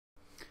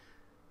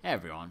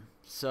Everyone.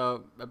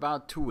 So,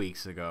 about 2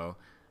 weeks ago,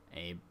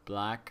 a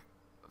black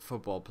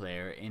football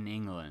player in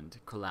England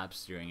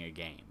collapsed during a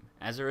game.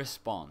 As a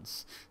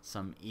response,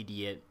 some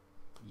idiot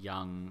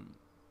young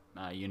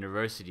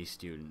university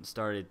student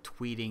started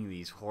tweeting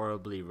these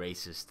horribly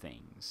racist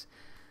things.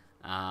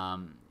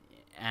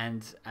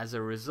 And as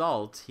a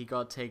result, he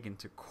got taken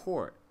to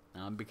court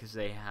because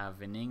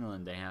in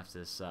England, they have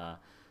this,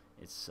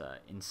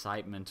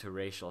 incitement to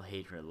racial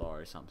hatred law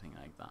or something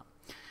like that.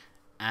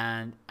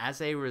 And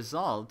as a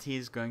result,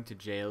 he's going to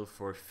jail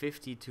for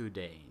 52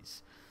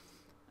 days.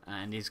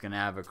 And he's going to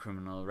have a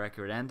criminal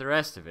record and the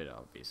rest of it,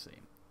 obviously.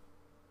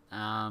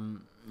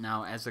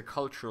 Now, as a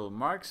cultural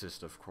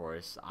Marxist, of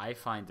course, I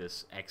find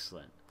this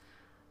excellent.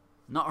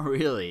 Not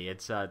really,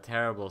 it's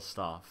terrible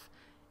stuff.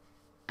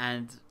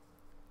 And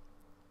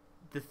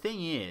the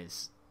thing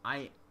is,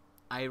 I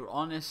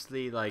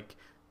honestly,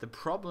 the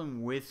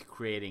problem with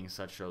creating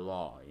such a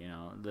law,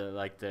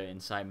 the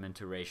incitement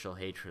to racial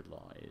hatred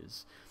law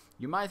is,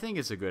 you might think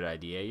it's a good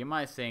idea. You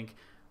might think,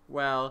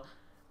 well,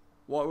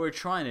 what we're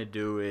trying to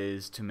do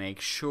is to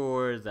make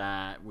sure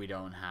that we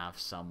don't have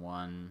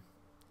someone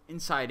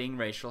inciting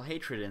racial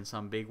hatred in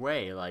some big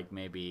way, like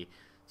maybe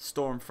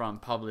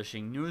Stormfront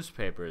publishing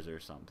newspapers or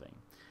something.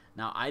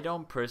 Now, I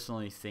don't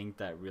personally think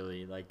that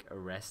really,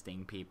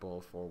 arresting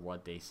people for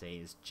what they say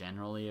is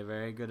generally a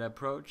very good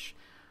approach.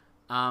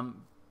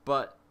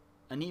 But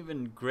an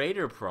even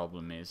greater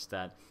problem is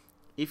that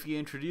if you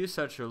introduce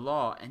such a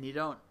law and you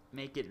don't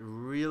make it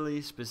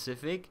really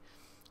specific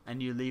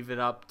and you leave it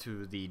up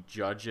to the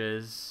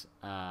judges,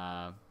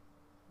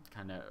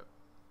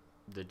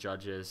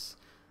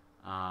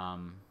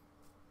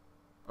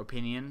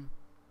 opinion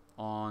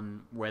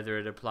on whether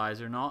it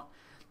applies or not,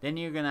 then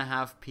you're going to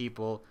have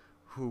people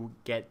who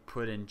get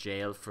put in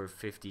jail for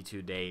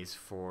 52 days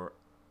for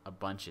a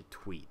bunch of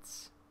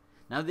tweets.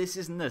 Now, this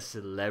isn't a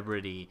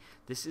celebrity.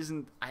 This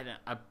isn't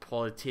a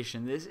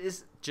politician. This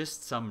is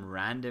just some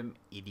random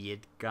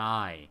idiot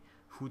guy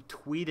who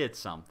tweeted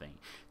something.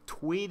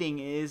 Tweeting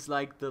is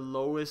like the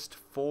lowest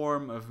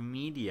form of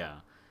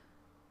media.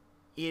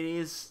 It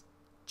is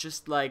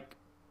just like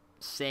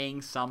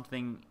saying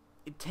something.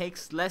 It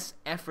takes less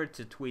effort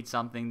to tweet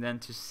something than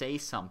to say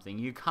something.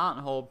 You can't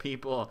hold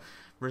people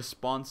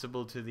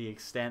responsible to the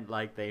extent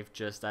like they've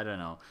just,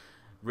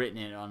 written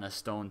it on a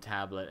stone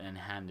tablet and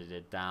handed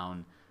it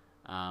down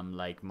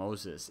like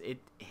Moses.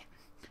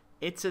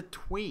 It's a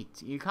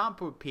tweet. You can't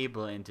put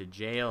people into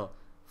jail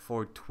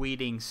for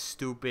tweeting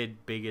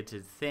stupid,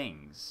 bigoted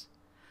things.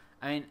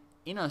 I mean,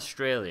 in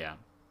Australia,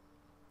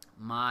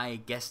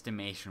 my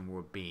guesstimation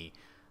would be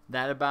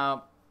that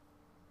about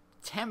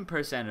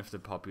 10% of the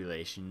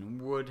population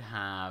would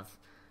have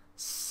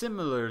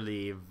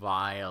similarly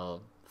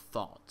vile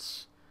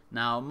thoughts.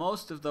 Now,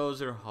 most of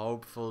those are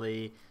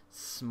hopefully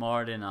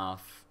smart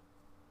enough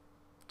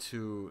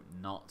to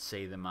not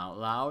say them out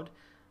loud,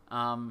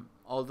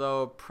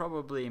 although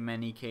probably in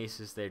many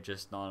cases they're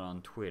just not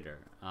on Twitter.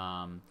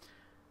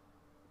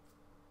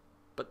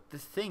 But the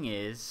thing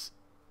is,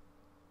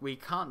 we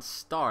can't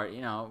start,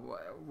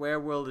 where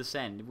will this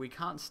end? We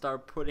can't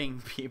start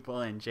putting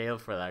people in jail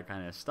for that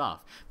kind of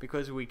stuff,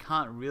 because we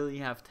can't really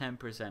have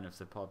 10% of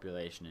the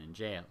population in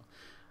jail,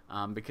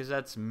 because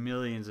that's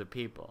millions of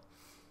people.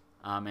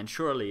 And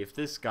surely if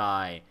this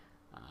guy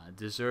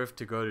deserved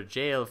to go to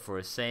jail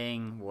for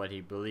saying what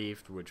he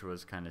believed, which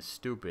was kind of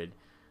stupid,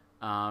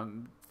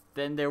 then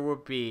there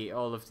would be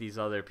all of these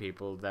other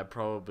people that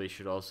probably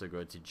should also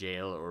go to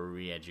jail or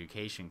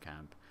re-education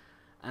camp.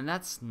 And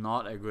that's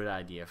not a good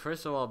idea.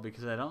 First of all,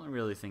 because I don't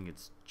really think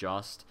it's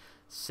just.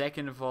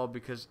 Second of all,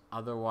 because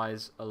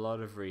otherwise a lot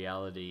of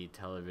reality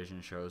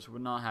television shows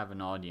would not have an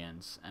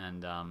audience,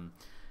 and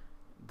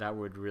that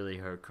would really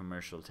hurt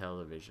commercial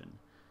television.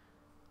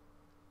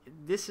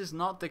 This is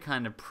not the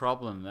kind of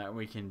problem that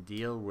we can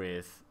deal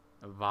with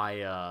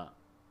via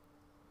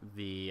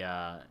the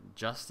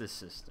justice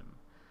system.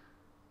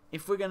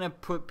 If we're going to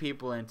put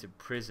people into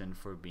prison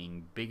for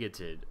being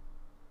bigoted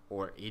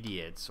or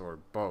idiots or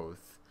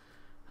both,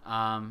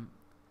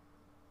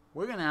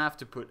 we're going to have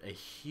to put a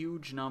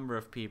huge number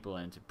of people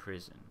into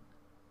prison.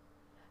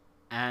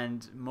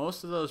 And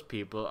most of those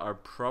people are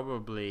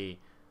probably,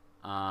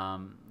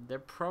 they're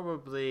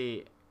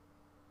probably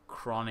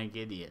chronic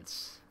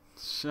idiots.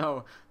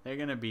 So they're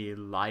going to be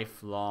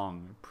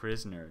lifelong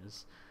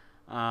prisoners.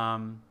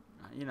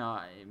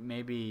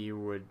 Maybe you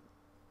would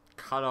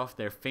cut off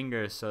their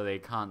fingers so they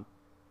can't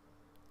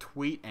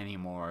tweet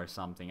anymore or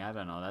something. I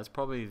don't know. That's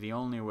probably the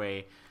only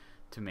way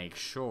to make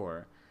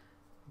sure.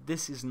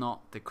 This is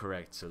not the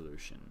correct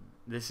solution.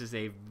 This is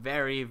a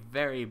very,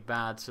 very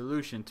bad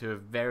solution to a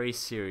very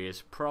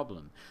serious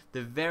problem.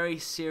 The very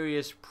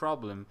serious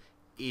problem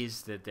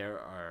is that there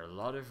are a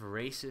lot of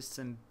racists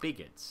and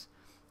bigots.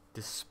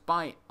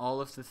 Despite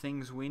all of the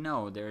things we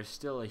know, there is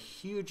still a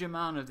huge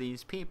amount of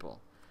these people.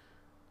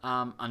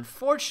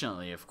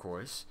 Unfortunately, of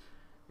course,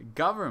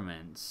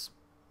 governments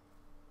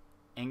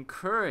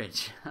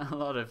encourage a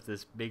lot of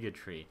this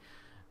bigotry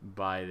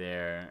by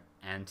their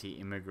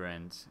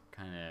anti-immigrant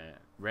kind of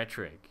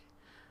rhetoric.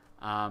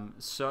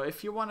 So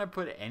if you want to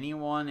put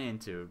anyone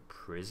into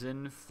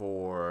prison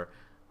for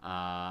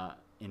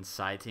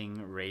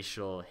inciting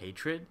racial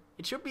hatred,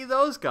 it should be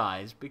those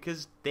guys,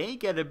 because they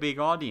get a big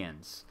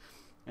audience.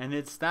 And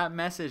it's that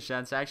message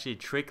that's actually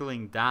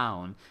trickling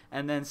down,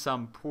 and then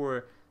some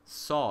poor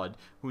sod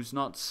who's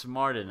not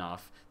smart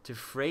enough to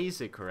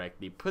phrase it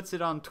correctly puts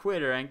it on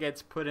Twitter and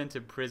gets put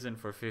into prison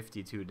for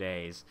 52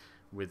 days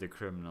with a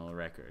criminal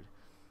record.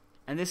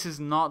 And this is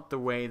not the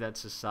way that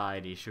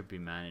society should be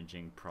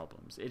managing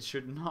problems. It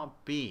should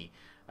not be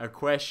a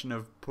question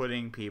of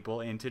putting people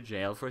into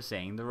jail for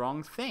saying the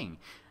wrong thing.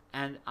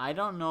 And I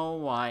don't know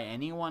why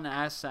anyone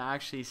has to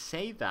actually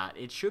say that.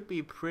 It should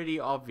be pretty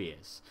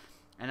obvious.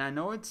 And I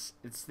know it's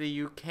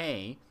the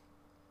UK.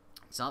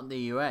 It's not the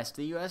US.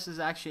 The US is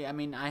actually, I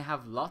mean, I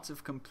have lots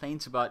of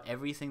complaints about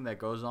everything that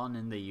goes on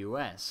in the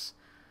US.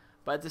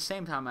 But at the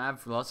same time, I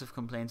have lots of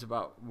complaints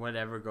about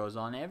whatever goes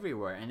on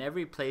everywhere. And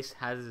every place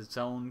has its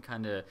own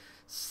kind of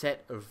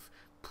set of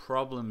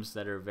problems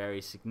that are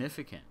very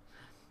significant.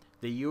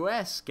 The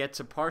US gets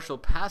a partial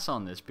pass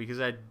on this because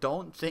I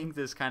don't think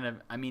this kind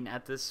of, I mean,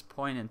 at this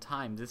point in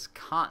time, this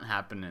can't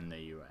happen in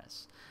the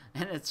US.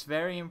 And it's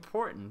very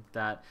important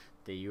that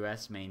the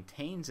US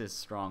maintains its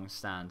strong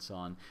stance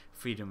on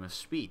freedom of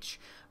speech.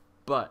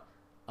 But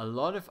a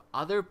lot of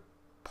other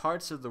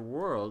parts of the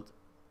world,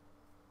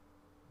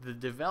 the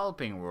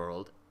developing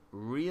world,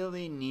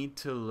 really need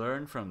to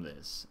learn from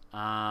this,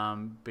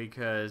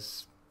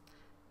 because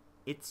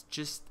it's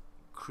just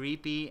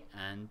creepy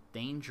and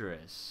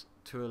dangerous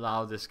to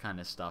allow this kind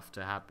of stuff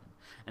to happen.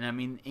 And I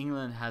mean,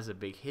 England has a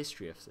big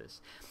history of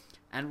this.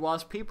 And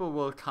whilst people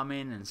will come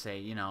in and say,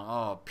 you know,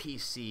 oh,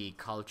 PC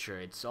culture,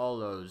 it's all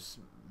those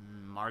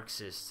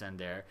Marxists and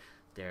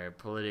their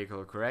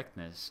political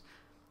correctness,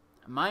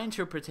 my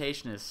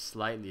interpretation is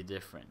slightly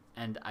different.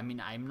 And I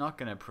mean, I'm not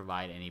going to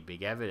provide any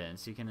big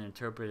evidence. You can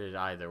interpret it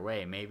either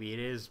way. Maybe it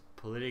is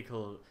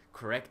political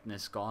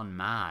correctness gone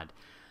mad.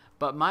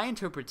 But my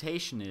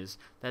interpretation is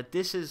that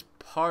this is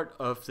part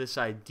of this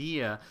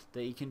idea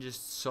that you can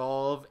just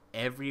solve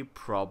every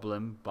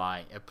problem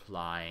by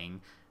applying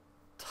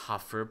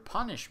tougher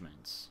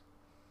punishments.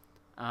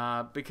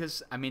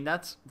 Because, I mean,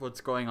 that's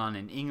what's going on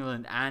in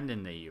England and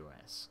in the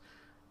US.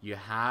 You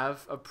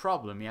have a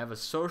problem, you have a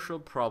social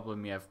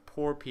problem, you have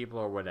poor people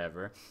or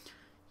whatever.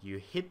 You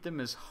hit them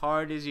as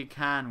hard as you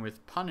can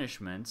with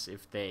punishments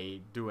if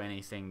they do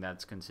anything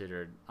that's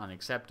considered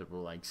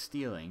unacceptable, like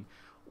stealing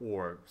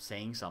or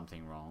saying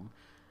something wrong,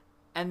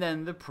 and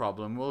then the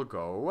problem will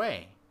go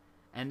away.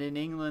 And in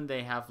England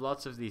they have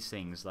lots of these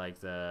things,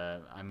 like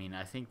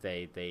I think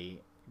they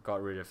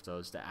got rid of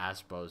those, the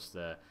ASBOs,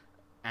 the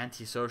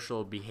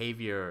antisocial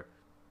behavior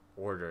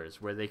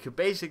orders, where they could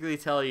basically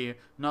tell you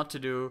not to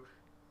do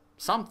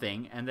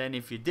something, and then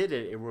if you did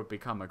it, it would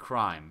become a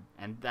crime.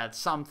 And that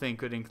something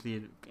could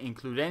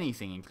include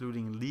anything,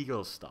 including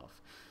legal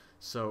stuff.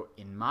 So,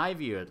 in my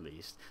view at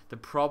least, the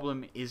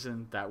problem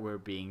isn't that we're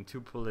being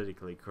too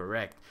politically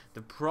correct.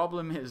 The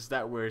problem is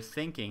that we're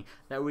thinking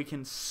that we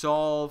can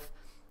solve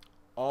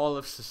all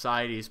of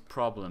society's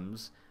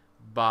problems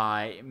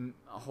by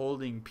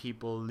holding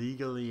people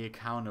legally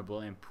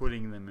accountable and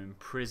putting them in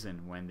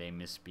prison when they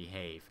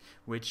misbehave,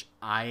 which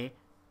I,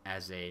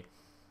 as a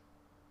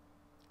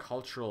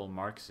cultural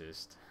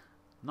Marxist,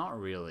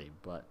 not really,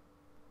 but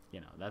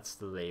you know, that's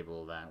the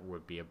label that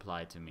would be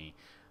applied to me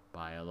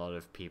by a lot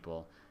of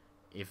people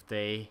if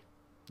they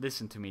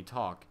listen to me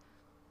talk.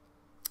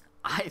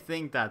 I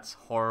think that's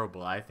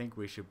horrible. I think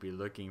we should be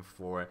looking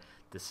for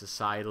the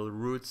societal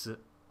roots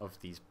of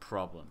these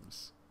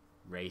problems.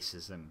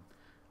 Racism,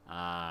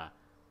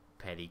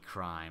 petty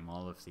crime,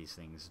 all of these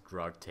things,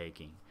 drug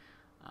taking,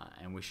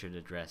 and we should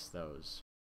address those.